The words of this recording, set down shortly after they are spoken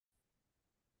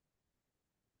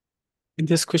In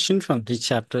this question from the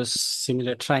chapter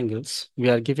Similar Triangles, we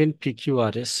are given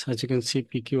PQRS. As you can see,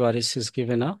 PQRS is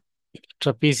given a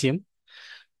trapezium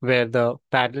where the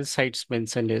parallel sides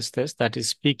mentioned is this, that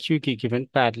is PQ given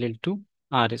parallel to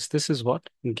RS. This is what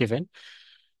given.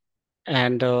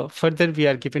 And further, we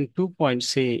are given 2 points,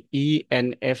 say E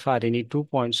and F are any 2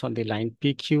 points on the line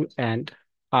PQ and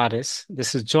RS.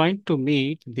 This is joined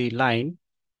this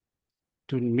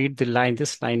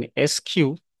line SQ,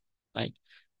 right?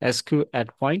 SQ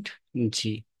at point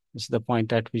G. This is the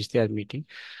point at which they are meeting.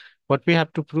 What we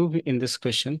have to prove in this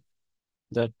question,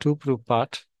 the to prove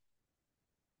part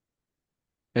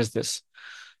is this.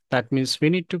 That means we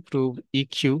need to prove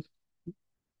EQ.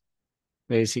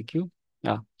 Where is EQ?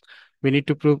 Ah, we need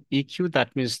to prove EQ.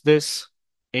 That means this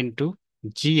into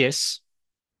GS.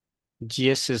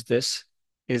 GS is this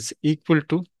is equal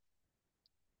to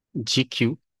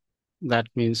GQ. That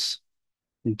means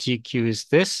GQ is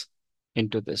this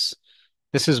into this.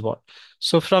 This is what.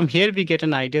 So from here, we get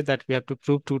an idea that we have to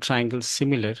prove two triangles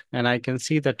similar. And I can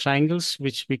see the triangles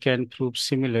which we can prove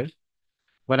similar.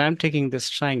 When I'm taking this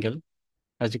triangle,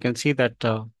 as you can see that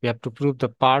we have to prove the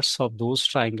parts of those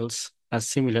triangles as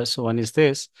similar. So one is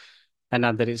this,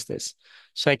 another is this.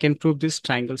 So I can prove this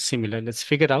triangle similar. Let's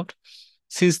figure out.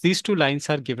 Since these two lines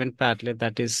are given parallel,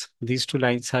 that is, these two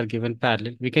lines are given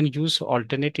parallel, we can use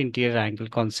alternate interior angle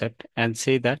concept and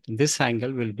say that this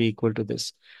angle will be equal to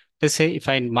this. Let's say if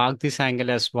I mark this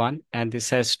angle as 1 and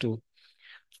this as 2.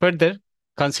 Further,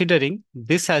 considering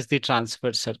this as the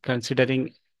transversal,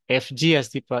 considering FG as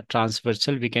the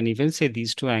transversal, we can even say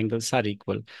these two angles are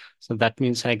equal. So that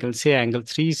means I can say angle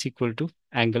 3 is equal to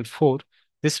angle 4.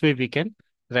 This way we can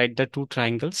write the two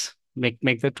triangles, make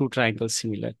the two triangles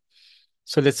similar.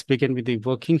 So let's begin with the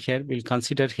working here. We'll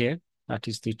consider here, that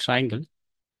is the triangle.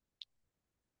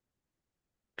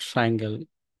 Triangle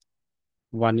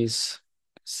one is,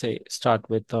 say, start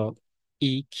with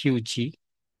EQG,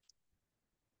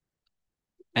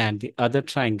 and the other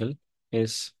triangle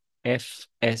is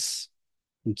FSG.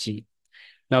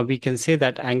 Now we can say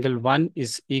that angle 1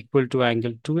 is equal to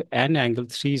angle 2 and angle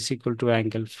 3 is equal to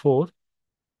angle 4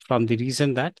 from the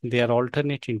reason that they are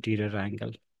alternate interior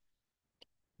angles.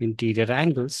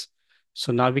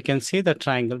 So now we can say the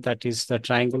triangle, that is the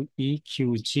triangle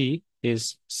EQG,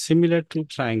 is similar to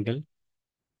triangle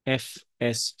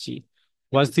FSG.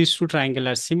 Once these two triangles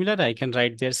are similar, I can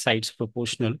write their sides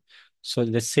proportional. So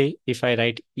let's say if I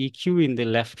write EQ in the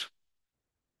left,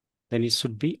 then it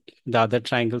should be, the other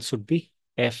triangle should be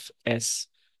FS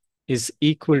is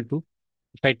equal to,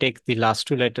 if I take the last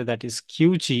two letter, that is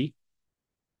QG,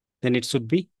 then it should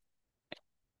be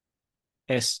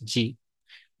SG.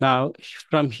 Now,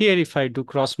 from here, if I do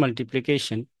cross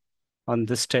multiplication on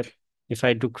this step, if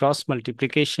I do cross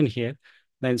multiplication here,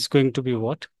 then it's going to be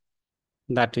what?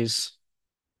 That is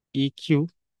EQ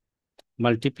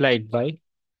multiplied by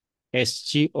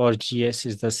SG or GS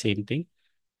is the same thing,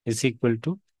 is equal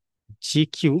to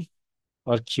GQ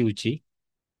or QG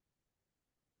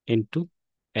into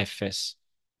FS.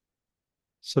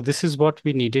 So this is what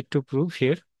we needed to prove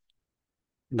here.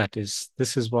 That is,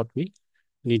 this is what we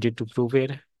needed to prove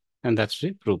here, and that's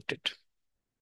we proved it.